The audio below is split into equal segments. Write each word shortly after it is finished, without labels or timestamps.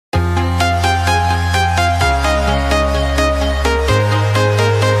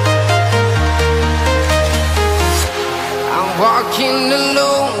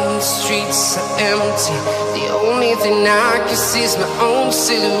streets are empty. The only thing I can see is my own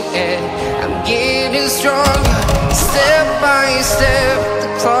silhouette. I'm getting stronger, step by step. The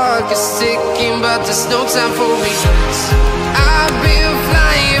clock is ticking, but there's no time for regrets. I've been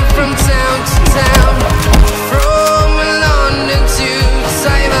flying from town to town, from London to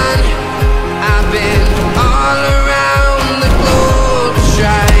Taiwan. I've been all around the globe,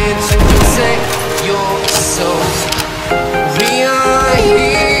 trying to protect your soul. We are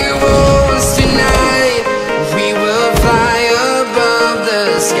heroes tonight. We will fly above the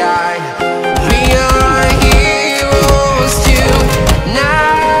sky. We are heroes tonight.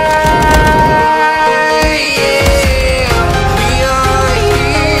 Yeah. We are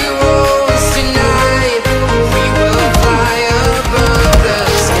heroes tonight. We will fly above the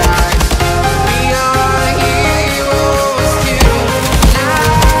sky. We are heroes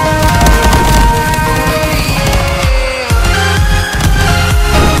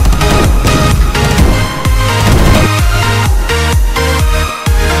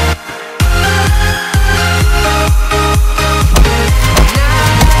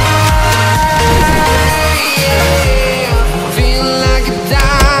feel like a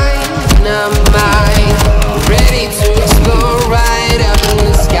dynamite, ready to explore right up in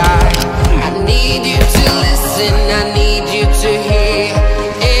the sky. I need you to listen, I need you to hear,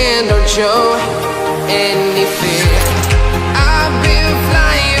 and don't show any fear. I've been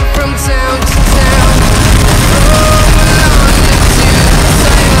flying from town to town, from London to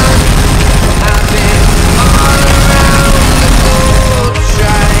Taiwan. I've been all around the globe,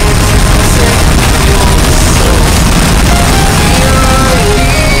 trying to protect your soul. We are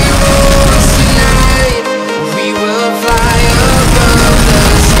heroes tonight. We will fly above the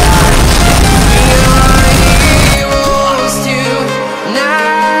sky. We are heroes tonight.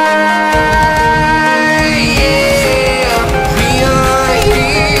 Yeah. We are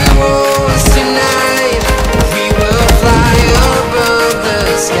heroes tonight. We will fly above the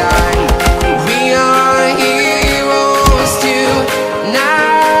sky. We are heroes tonight.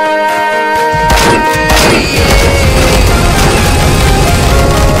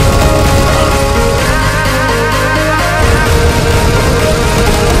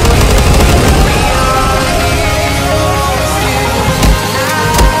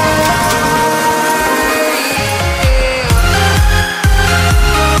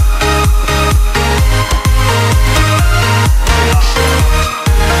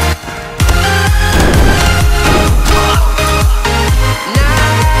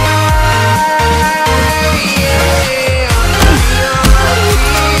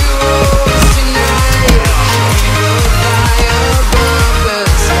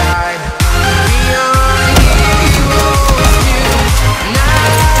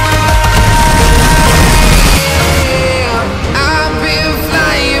 I've been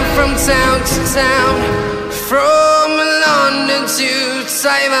flying from town to town, from London to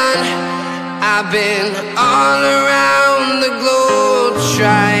Taiwan. I've been all around the globe,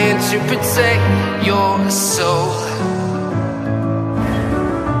 trying to protect your soul.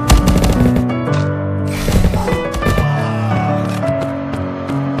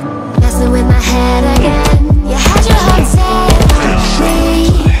 Messing with my head again. You had your heart set on me,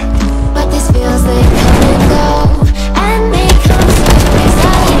 but this feels they come and go, and they come so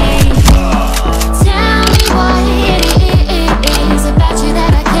easily. Tell me what it is about you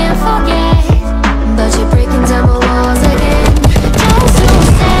that I can't forget, but you're breaking down my walls again. Just to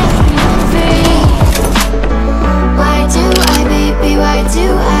set me free. Why do I, baby, why do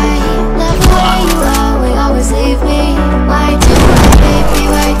I love the way you always leave me? Why do I, baby,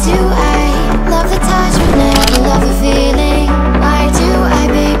 why do I love the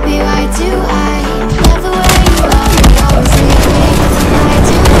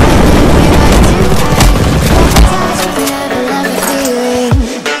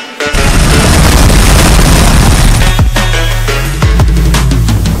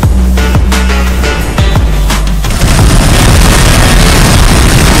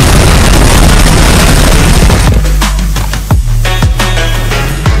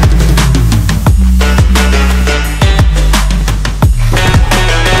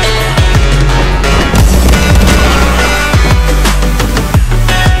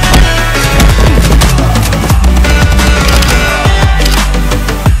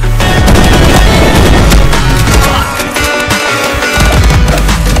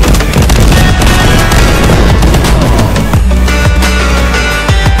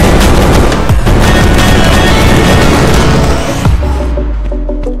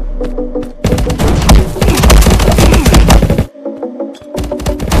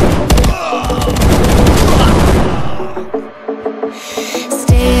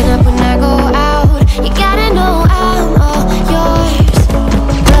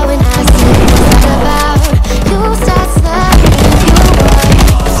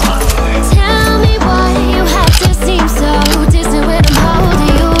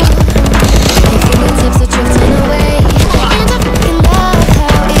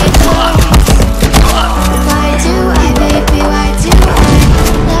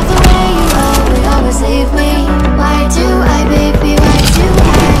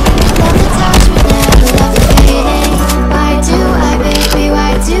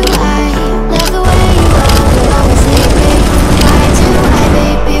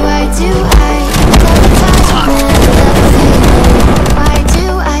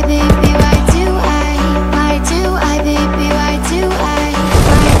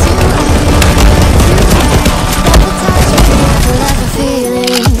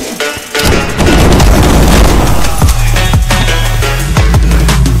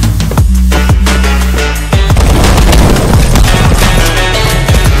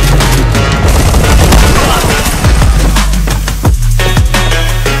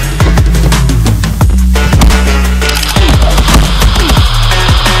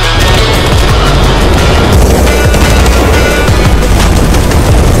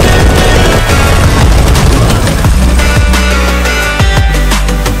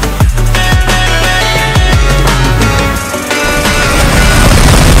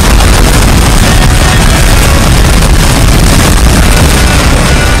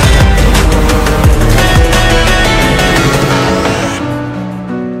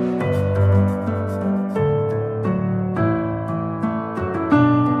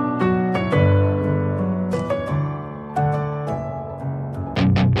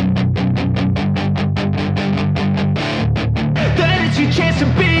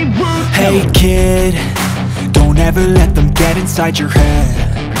Hey kid, don't ever let them get inside your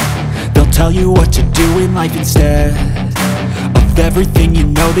head. They'll tell you what to do in life instead of everything you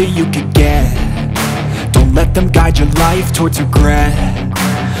know that you could get. Don't let them guide your life towards regret.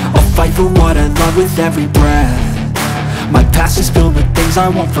 I'll fight for what I love with every breath. My past is filled with things I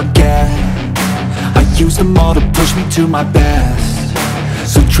won't forget. I use them all to push me to my best.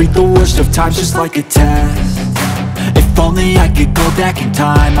 So treat the worst of times just like a test. If only I could go back in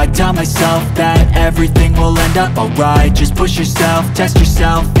time, I'd tell myself that everything will end up alright. Just push yourself, test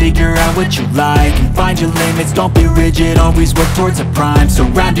yourself, figure out what you like, and find your limits, don't be rigid, always work towards a prime.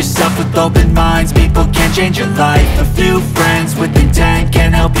 Surround yourself with open minds, people can change your life. A few friends with intent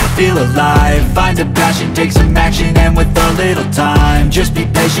can help you feel alive. Find a passion, take some action, and with a little time, just be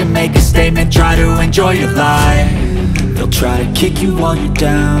patient, make a statement, try to enjoy your life. They'll try to kick you while you're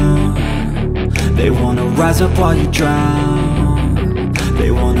down. They wanna rise up while you drown. They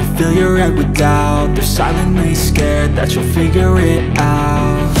wanna fill your head with doubt. They're silently scared that you'll figure it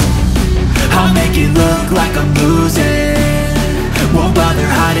out. I'll make it look like I'm losing, won't bother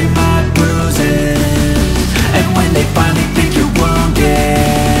hiding my bruises. And when they finally think you're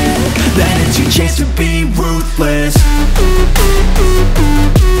wounded, then it's your chance to be ruthless.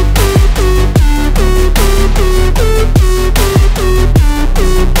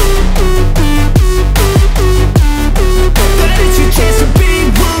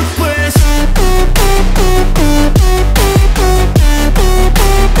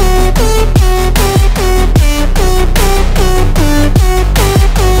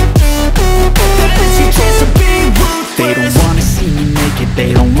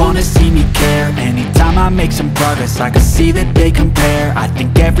 They don't wanna see me care. Anytime I make some progress, I can see that they compare. I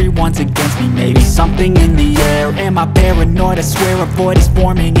think everyone's against me, maybe something in the air. Am I paranoid? I swear a void is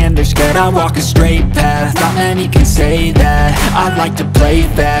forming and they're scared. I walk a straight path, not many can say that. I like to play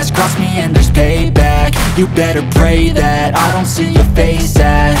fast, cross me and there's payback. You better pray that I don't see your face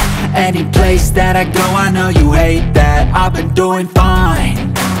at any place that I go. I know you hate that. I've been doing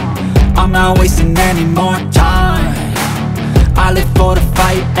fine, I'm not wasting any more time. I live for the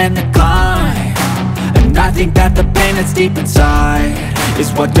fight and the climb, and I think that the pain that's deep inside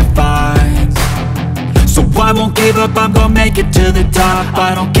is what defines. So I won't give up, I'm gonna make it to the top.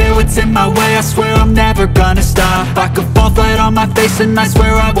 I don't care what's in my way, I swear I'm never gonna stop. I could fall flat on my face and I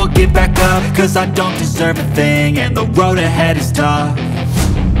swear I will get back up, cause I don't deserve a thing and the road ahead is tough.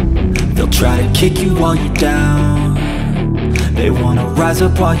 They'll try to kick you while you're down. They wanna rise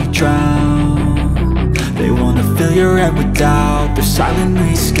up while you drown. They wanna fill your head with doubt. They're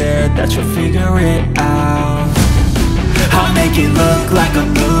silently scared that you'll figure it out. I'll make it look like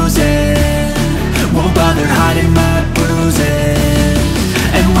I'm losing, won't bother hiding my bruises.